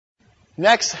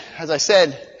Next, as I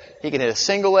said, he can hit a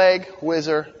single leg,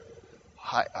 whizzer.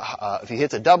 If he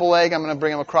hits a double leg, I'm going to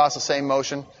bring him across the same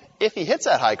motion. If he hits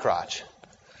that high crotch,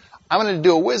 I'm going to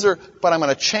do a whizzer, but I'm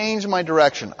going to change my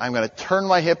direction. I'm going to turn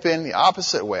my hip in the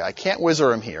opposite way. I can't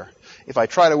whizzer him here. If I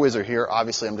try to whizzer here,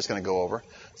 obviously I'm just going to go over.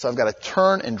 So I've got to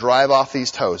turn and drive off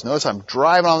these toes. Notice I'm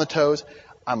driving on the toes.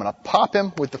 I'm going to pop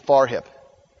him with the far hip.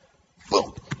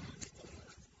 Boom.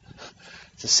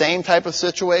 It's the same type of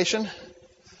situation,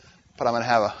 but I'm going to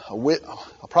have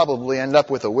I'll probably end up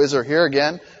with a whizzer here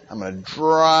again. I'm going to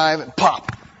drive and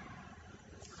pop.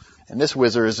 And this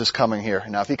whizzer is just coming here.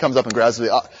 Now if he comes up and grabs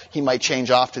he might change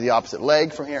off to the opposite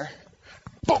leg from here.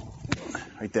 Boom.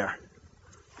 Right there.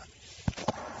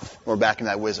 We're back in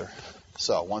that whizzer.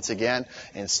 So once again,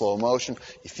 in slow motion,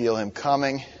 you feel him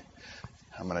coming.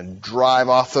 I'm going to drive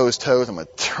off those toes. I'm going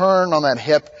to turn on that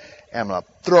hip, and I'm going to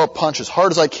throw a punch as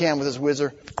hard as I can with this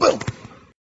whizzer. Boom!